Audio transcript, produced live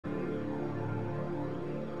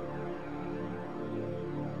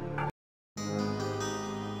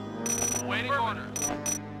Waiting orders.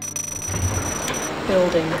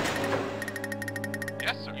 Building.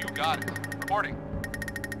 Yes, sir. You got it. Reporting.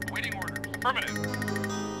 Waiting orders. Affirmative.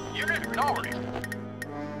 Unit acknowledged.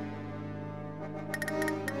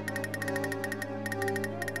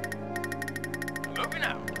 Moving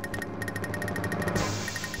out.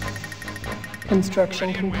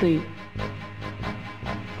 Construction complete.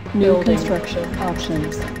 New construction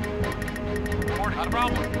options. Reporting. Not a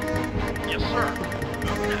problem. Yes, sir.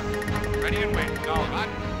 Moving out. Ready and waiting.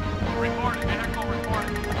 Acknowledged. Reporting. Vehicle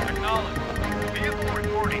reporting. Acknowledged. Vehicle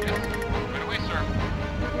reporting. Yes. Right away, sir.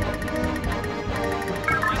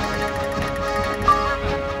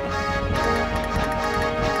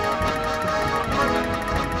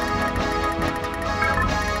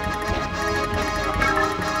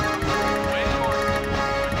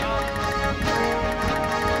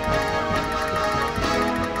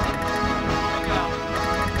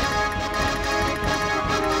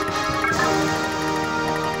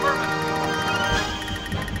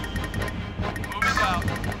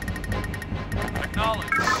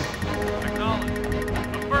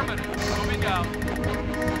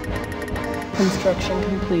 Construction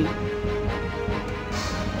complete.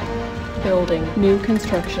 Building. New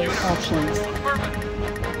construction options. Affirmative.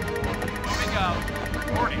 Moving out.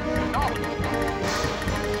 Reporting. Acknowledged.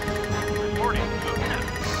 Reporting. Moving out.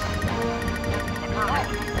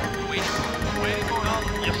 Affirmative. Waiting. Waiting for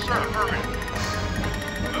acknowledged. Yes, sir. Affirmative.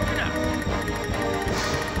 Moving out.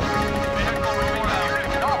 Vehicle report out.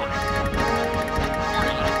 Acknowledged.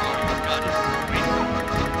 Reporting. Got it. Waiting.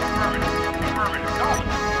 Affirmative. Affirmative.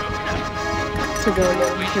 Acknowledged. Moving out. Tiberium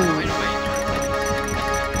Dawn.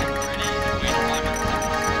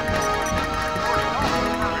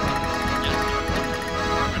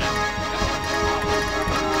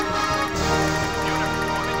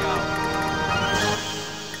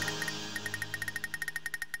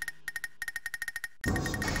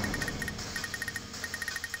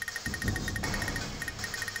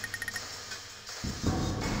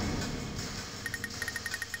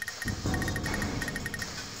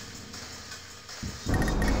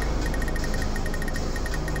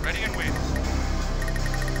 Ready and waiting.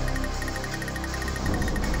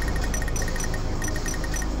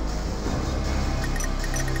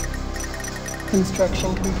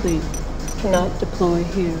 Construction complete. Cannot deploy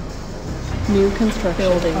here. New construction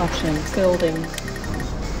building options. Building.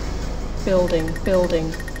 Building.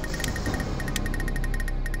 Building.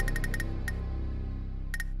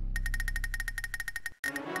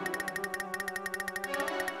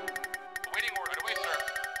 Waiting order. Right away, sir.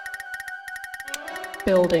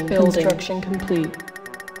 Building. Building. Construction complete.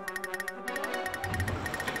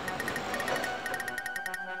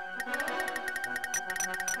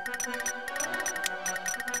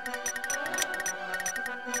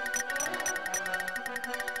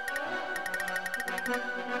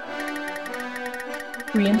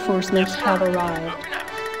 Reinforcements have arrived. Moving out.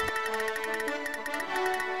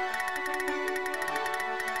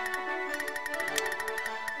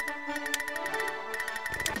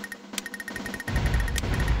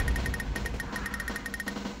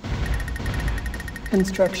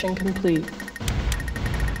 Construction complete.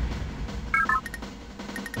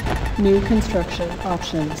 New construction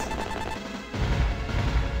options.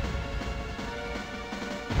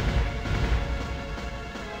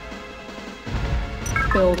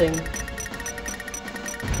 Building.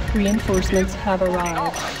 Reinforcements have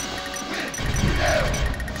arrived.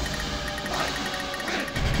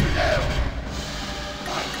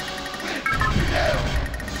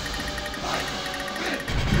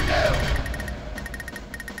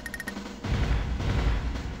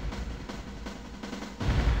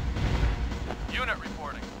 Unit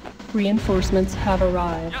reporting. Reinforcements have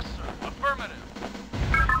arrived. Yes, sir. Affirmative.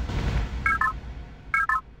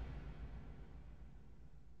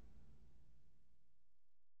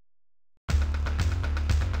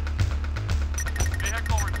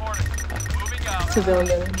 Vehicle reporting. Moving out.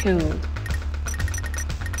 Civilian killed.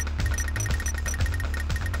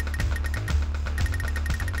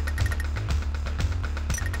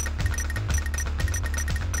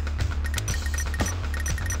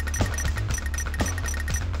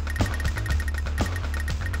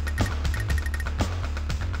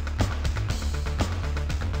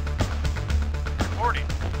 Reporting.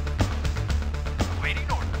 Waiting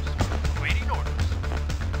orders. Waiting orders.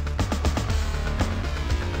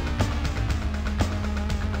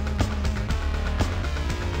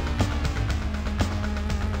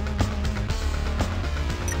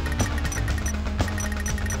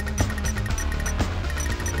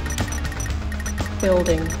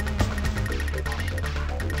 Building.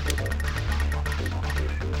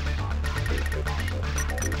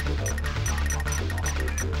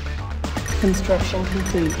 Construction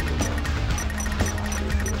complete.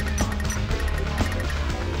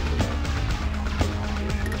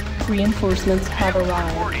 Reinforcements have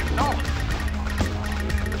arrived. Reporting. Acknowledged.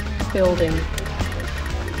 Building.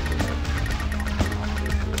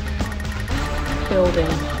 Building.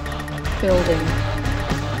 Building.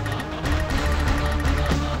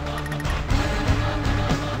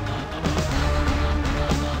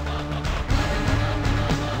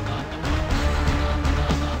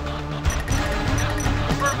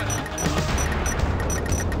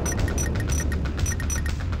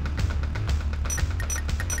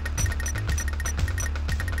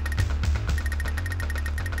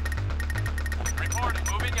 Reporting.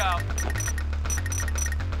 Moving out.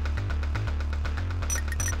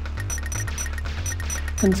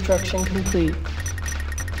 Construction complete.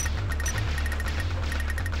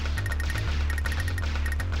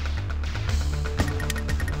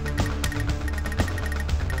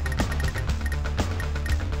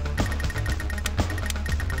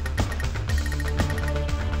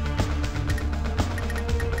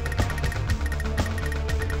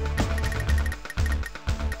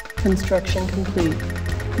 Construction complete.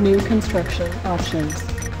 New construction options.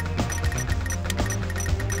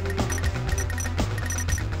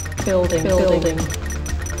 Building. Building.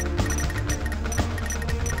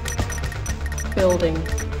 Building.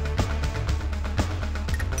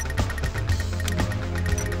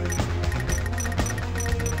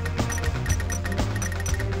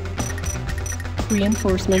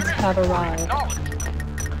 Reinforcements have arrived. Acknowledged.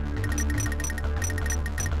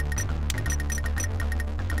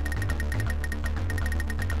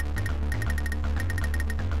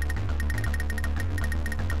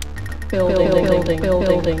 Building.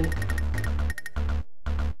 Building.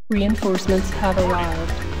 Reinforcements have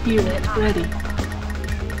arrived. Unit ready.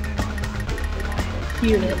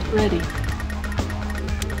 Unit ready.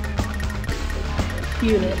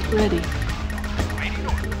 Unit ready. Waiting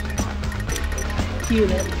orders.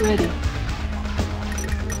 Unit ready.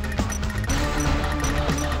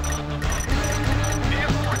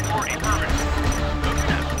 Vehicle reporting. Affirmative. Moving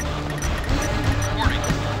out. Reporting.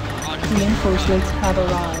 Roger. Reinforcements have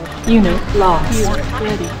arrived. Unit lost. Unit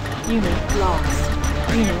ready. Unit lost.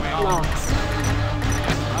 Unit lost.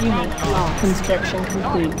 Unit lost. Construction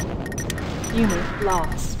complete. Unit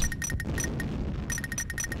lost.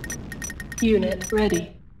 Unit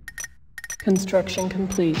ready. Construction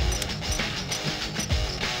complete.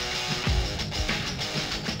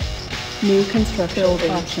 New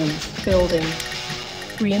construction options. Building.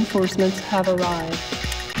 Reinforcements have arrived.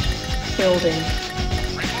 Building.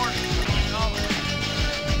 Reporting. Acknowledged.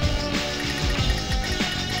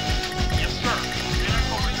 Yes, sir.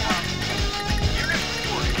 Vehicle report. Unit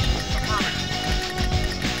reporting. Affirmative.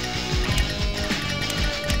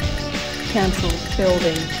 Cancel.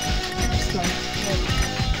 Building.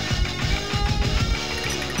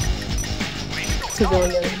 Waiting orders.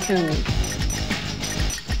 Civilian tune.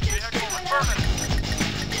 Vehicle affirmative.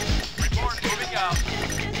 Reporting. Moving out.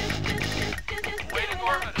 Waiting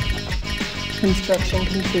orbit. Construction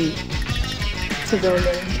complete.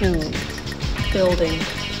 Civilian tune. Building.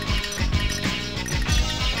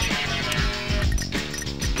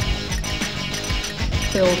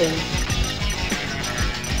 Building.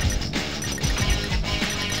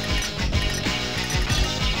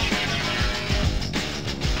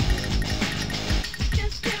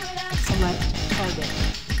 Select target.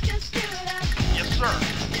 Yes, sir.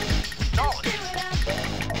 Acknowledged.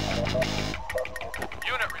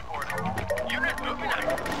 Unit reporting. Unit moving out.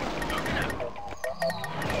 Moving out.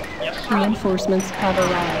 Yes, sir. Reinforcements have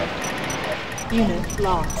arrived. Unit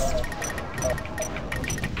lost.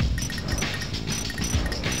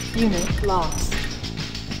 Unit lost.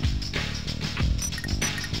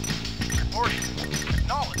 Reporting.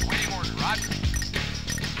 Acknowledged. Waiting order. Roger.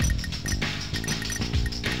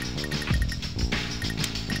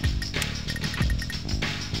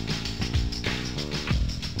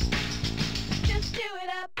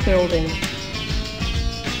 Building.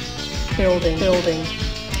 Building. Building.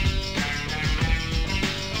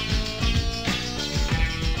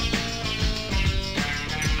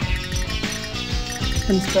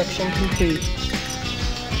 Construction complete.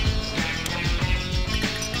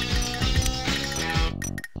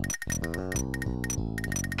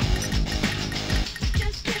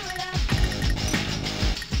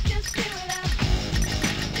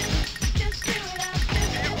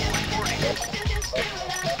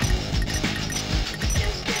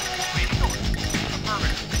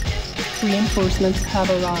 Reinforcements have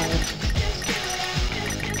arrived.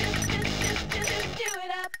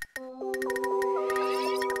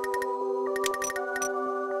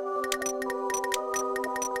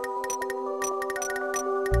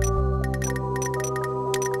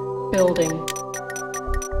 Building.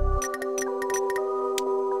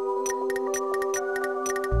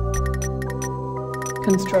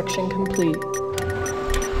 Construction complete.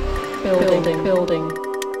 Building.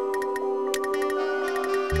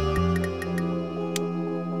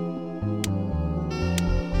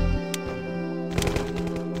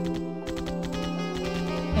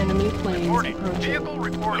 Enemy planes Reporting. approaching. Vehicle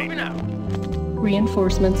reporting. Moving out.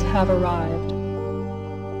 Reinforcements have arrived.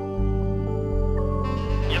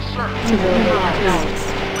 Yes, sir. Civilian units.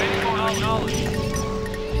 Waiting for acknowledged.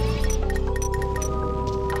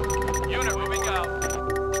 Unit moving out.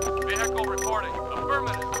 Vehicle reporting.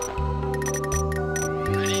 Affirmative.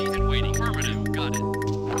 Ready and waiting. Affirmative. Got it.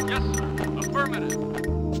 Yes, sir. Affirmative.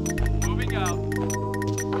 Moving out.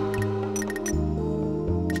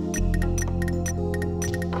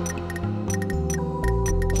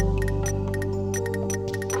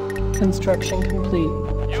 Construction complete.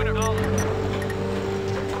 Unit knowledge.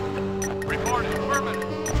 Reporting. Affirmative.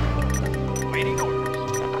 Waiting orders.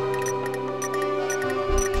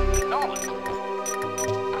 Knowledge.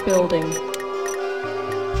 Building.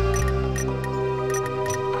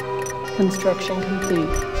 Construction complete.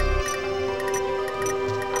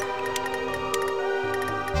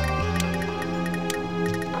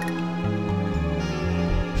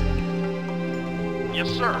 Yes,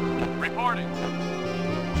 sir. Reporting.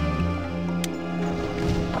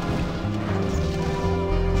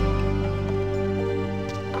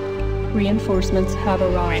 Reinforcements have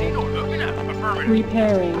Waiting arrived. order. Moving out. Affirmative.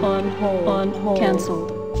 Repairing. On hold.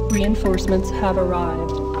 Cancelled. Reinforcements have arrived.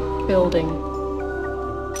 Building.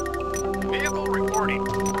 Vehicle reporting.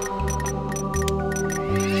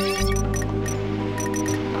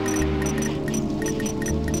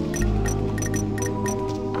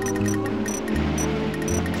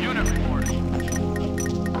 Unit reporting.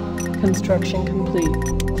 Construction complete.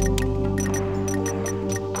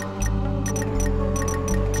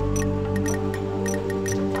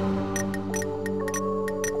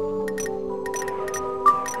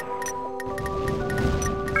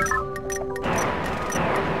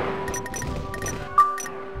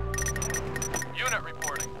 Unit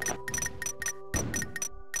reporting.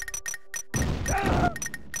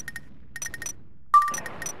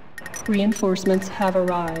 Reinforcements have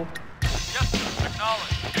arrived. Yes, sir.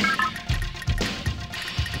 Acknowledged.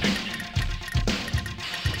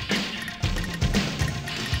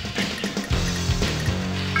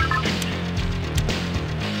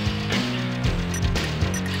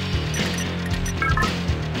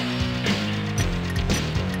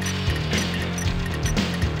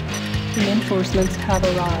 Reinforcements have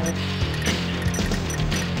arrived.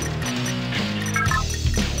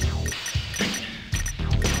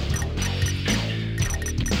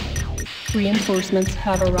 Reinforcements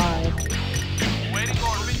have arrived. Waiting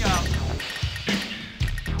order. Moving out.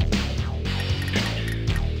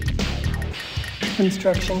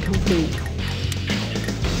 Construction complete.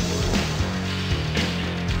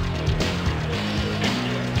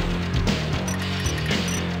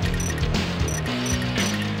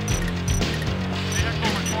 Vehicle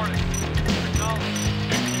reporting. Acknowledged.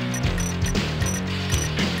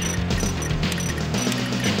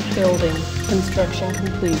 Building. Construction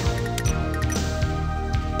complete.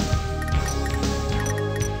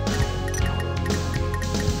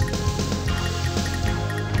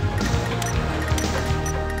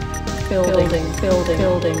 Building.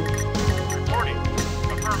 Reporting.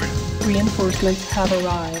 Affirmative. Reinforcements have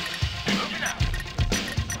arrived. Moving out.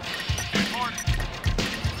 Reporting.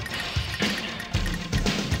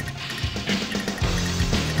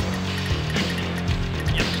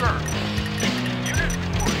 Yes, sir. Unit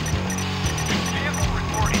reporting. Vehicle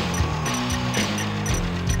reporting.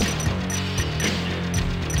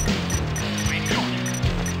 Waiting order.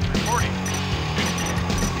 Reporting.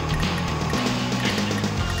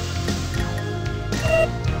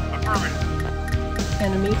 Affirmative.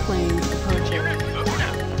 Enemy planes approaching. Unit moving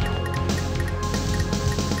out.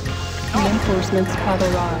 Reinforcements have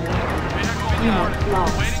arrived. Vehicle Unit reporting.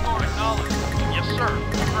 lost. Waiting order acknowledged. Yes, sir.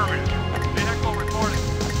 Affirmative. Vehicle reporting.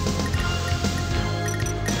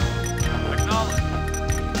 Acknowledged.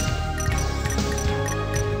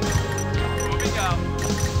 Moving out.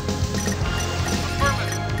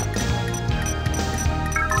 Affirmative.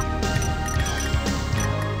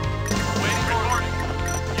 Waiting reporting.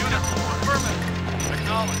 Unit affirmative.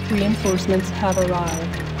 Acknowledged. Reinforcements have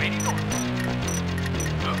arrived. Waiting order.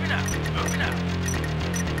 Moving out. Moving out.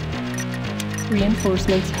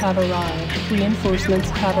 Reinforcements have arrived. Reinforcements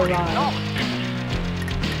have arrived.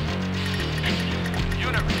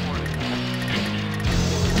 Unit reporting.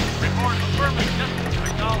 Reporting. Affirmative. Yes,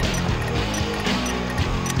 acknowledged.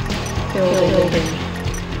 Building.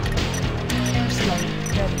 Slate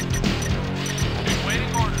ready.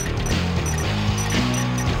 Waiting order.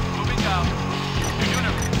 Moving out.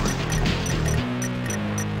 Unit report.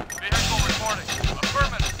 Vehicle reporting.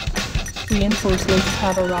 Affirmative. Reinforcements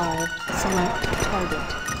have arrived. Select target.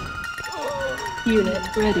 Unit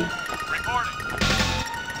ready. Reporting.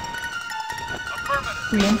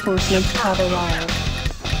 Affirmative. Reinforcements have arrived.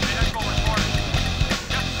 Vehicle reporting.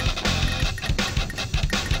 Yes, sir.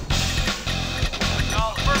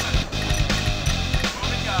 Acknowledge. Affirmative.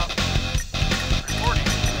 Moving out. Reporting.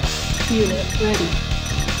 Unit ready.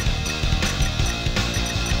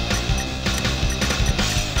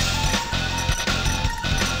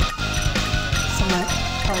 Select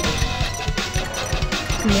target.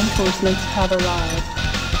 Reinforcements have arrived.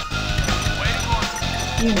 Waiting order.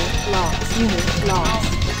 Unit lost. Unit lost.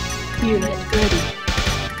 Unit ready.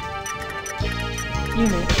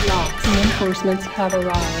 Unit lost. Reinforcements have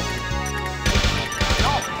arrived.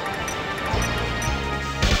 No.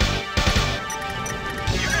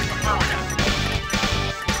 Unit affirmative.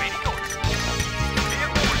 Waiting order.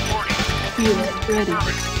 Vehicle reporting. Unit ready.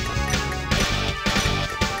 Affirmative.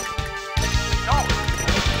 No.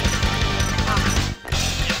 Affirmative.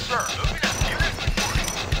 Yes, sir. Moving out. Unit reporting.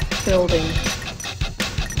 Building.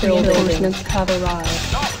 Reinforcements have arrived.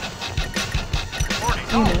 No. Reporting.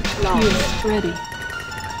 No. Unit lost. Unit ready.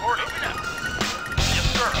 Reporting. Moving out. Yes,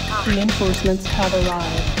 sir. Affirmative. Reinforcements have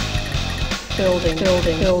arrived. Building.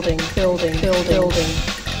 Building. Building. Building. Building.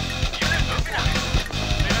 Unit moving out.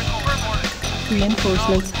 Vehicle reporting.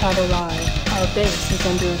 Reinforcements have arrived. Our base is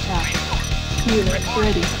under attack. Unit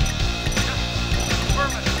ready.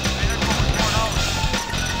 Affirmative. Vehicle report out.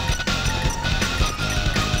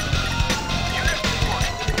 Unit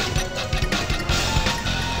reporting.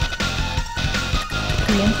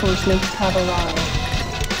 Reinforcements have arrived.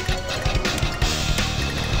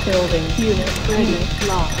 Building. Unit ready. Unit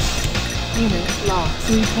lost. Unit lost.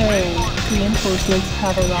 Repairing. Reinforcements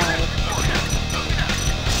have arrived.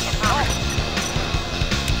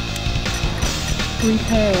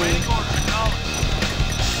 Repairing. Waiting order.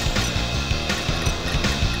 Acknowledged.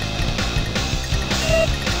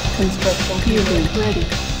 Construction unit ready.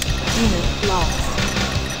 Unit lost.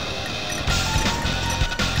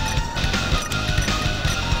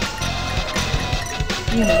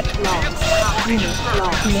 Unit lost. Unit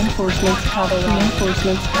lost. Reinforcements have arrived.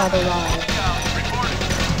 Reinforcements have arrived. Reporting.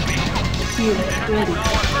 Unit ready.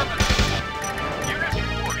 Unit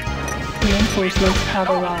reporting. Reinforcements have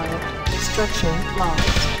arrived. Structure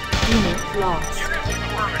lost. Unit lost. Unit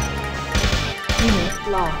affirmative. Unit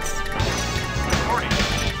lost. Reporting.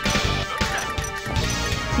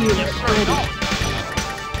 Unit ready.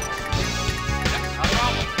 How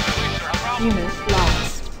problem? Wait, sir. How problem? Unit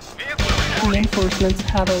lost. Vehicle reporting. Reinforcements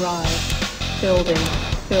have arrived. Building.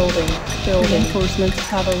 Building. Building. Reinforcements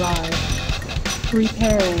have arrived.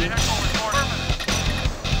 Repairing. Vehicle report.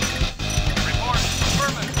 Report.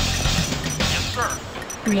 Affirmative. Yes, sir.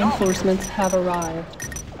 Reinforcements have arrived.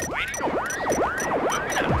 Waiting orders.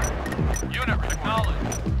 Moving out. Unit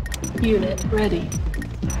acknowledged. Unit ready.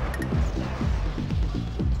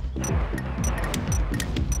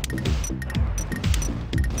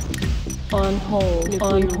 On hold.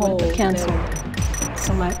 On hold. Cancel.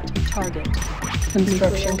 Select target.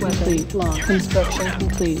 Construction complete. Launch. Construction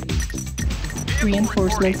complete.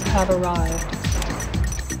 Reinforcements have arrived.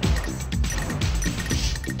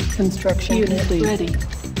 Construction unit complete. Ready.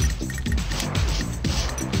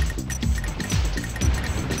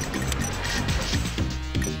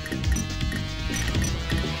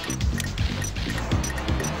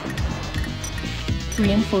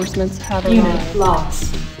 Reinforcements have arrived. Unit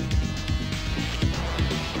lost.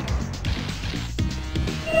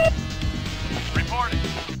 Reporting.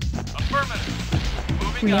 Affirmative.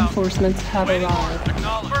 Moving Reinforcements have Waiting arrived. order.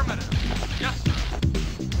 Acknowledged. Affirmative. Yes, sir.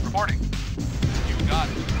 Reporting. You got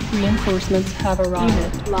it. Reinforcements have arrived.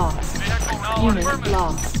 Unit lost. Vehicle now Unit affirmative.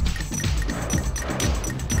 lost.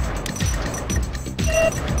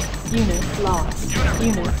 Unit lost.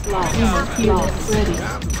 Unit lost. Unit ready.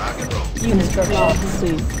 Unit lost.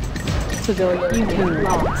 Complete. Civilian unit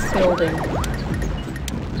lost. Building.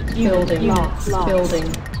 Building lost. Building.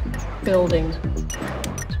 Building.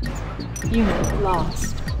 Unit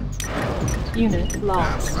lost. Unit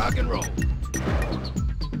lost. Rock and roll.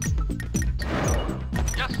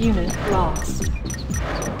 Yes, sir. Unit lost.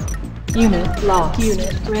 Unit lost.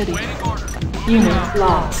 Unit ready. Waiting order. Unit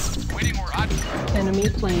lost. Waiting order. Roger. Enemy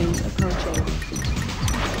planes approaching.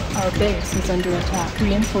 Our base is under attack.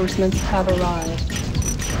 Reinforcements have arrived.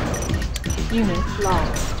 Unit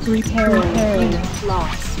lost. Repairing. Unit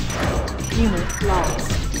lost. Unit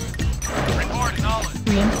lost. Report knowledge.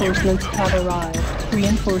 Reinforcements have arrived.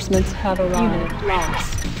 Reinforcements have arrived. Unit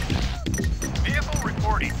lost. Vehicle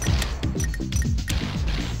reporting.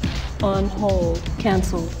 On hold.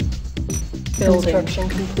 Cancelled. Building. Construction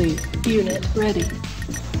complete. Unit ready.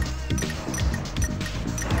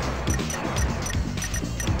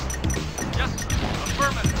 Yes, sir.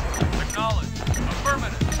 Affirmative. Acknowledged.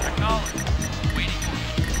 Affirmative. Acknowledged. Waiting order.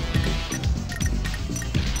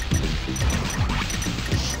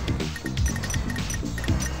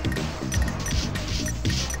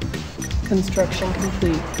 Construction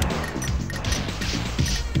complete.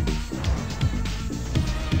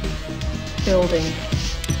 Building.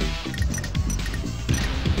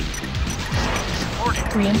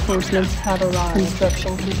 Reinforcements have arrived.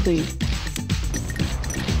 Construction complete.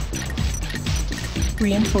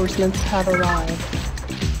 Reinforcements have arrived.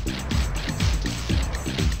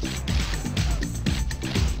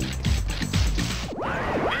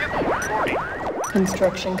 vehicle reporting.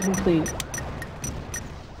 Construction complete.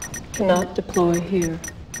 Cannot deploy here.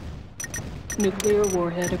 Nuclear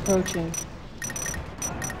warhead approaching.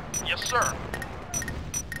 Yes, sir.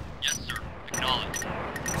 Yes, sir. Acknowledged.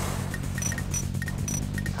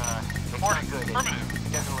 Reporting. Good.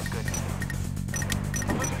 Affirmative. Doesn't look good.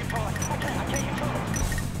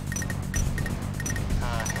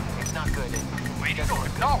 It's not good. Waiting to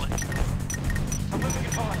acknowledge.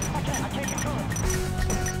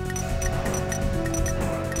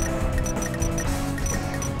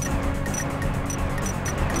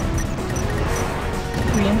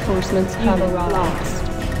 Reinforcements have arrived. Lost.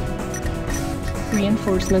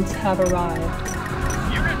 Reinforcements have arrived.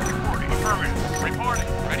 Unit reporting. Affirmative. Reporting.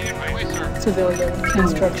 Ready and waiting, sir. Civilian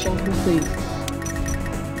construction complete.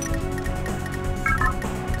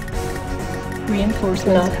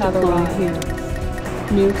 Reinforcements have arrived here.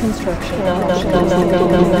 New construction.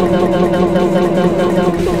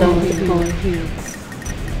 Deploy here.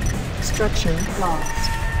 Structure lost.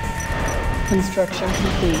 Construction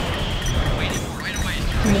complete. Waiting right away,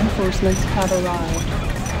 sir. Reinforcements have arrived.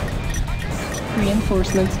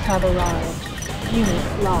 Reinforcements have arrived.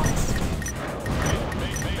 Unit lost.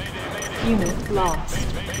 Unit lost.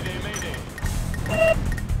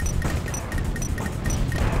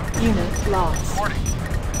 Unit lost. Reporting.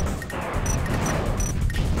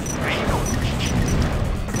 Ready to go.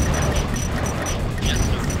 Yes,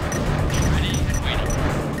 sir. Ready and waiting.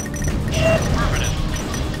 Affirmative.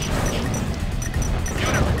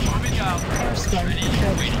 Unit moving out. Ready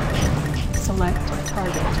and waiting. Select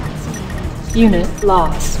target. Unit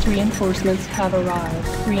lost. Reinforcements have arrived.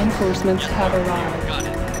 Reinforcements have arrived. Got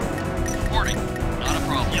it. Reporting. Not a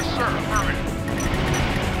problem. Yes, sir. Affirmative.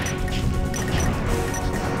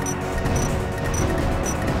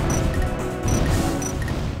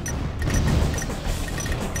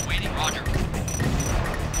 Waiting, roger.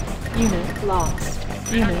 Unit lost.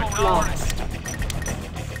 Unit Vehicle lost.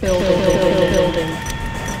 Building.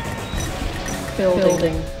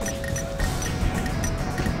 Building.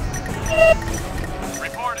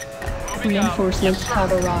 Reporting. Moving Reinforcements out. Yes, sir.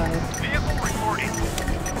 have arrived. Vehicle reporting.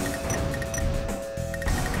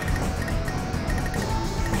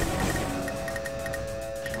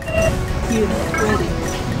 Unit ready.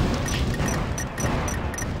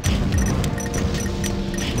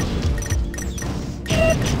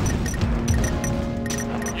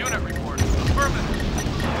 Unit reporting.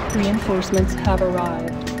 Affirmative. Reinforcements have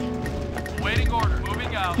arrived. Waiting order.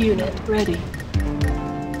 Moving out. Unit ready.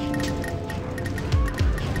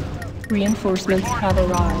 Reinforcements have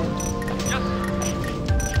arrived. Yes, sir.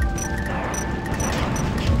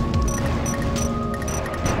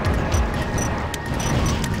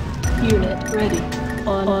 Unit ready.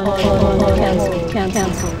 On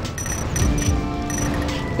cancel.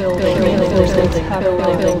 Building. Reinforcements have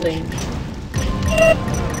arrived. Building.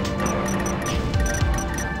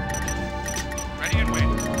 Ready and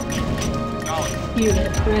waiting. Acknowledged.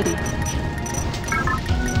 Unit ready.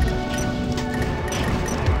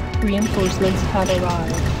 Reinforcements have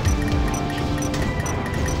arrived.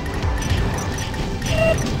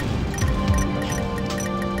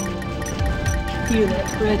 Unit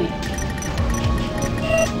ready.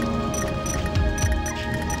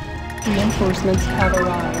 Reinforcements have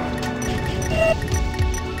arrived.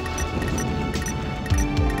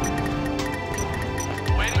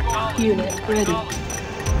 Waiting acknowledged. Unit ready.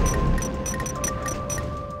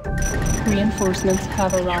 Reinforcements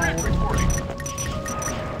have Unit arrived. reporting.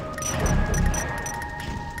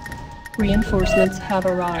 Reinforcements have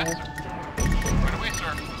arrived. Right away,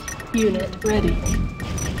 sir. Unit ready.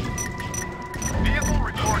 Vehicle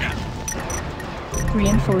reporting.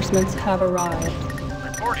 Reinforcements have arrived.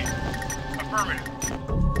 Reporting. Affirmative.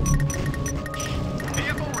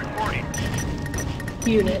 Vehicle reporting.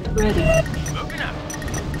 Unit ready. Moving out.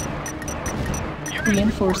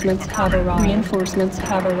 Reinforcements have arrived. Reinforcements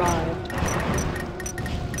have arrived.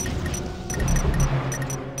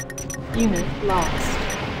 Unit lost.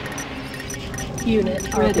 Unit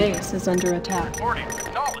ready. Our base is under attack. Reporting.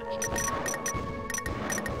 Acknowledged.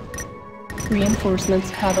 Reinforcements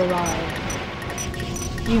have arrived.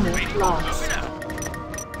 Unit lost. Moving out.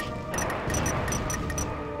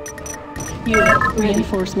 Unit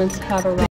reinforcements have arrived.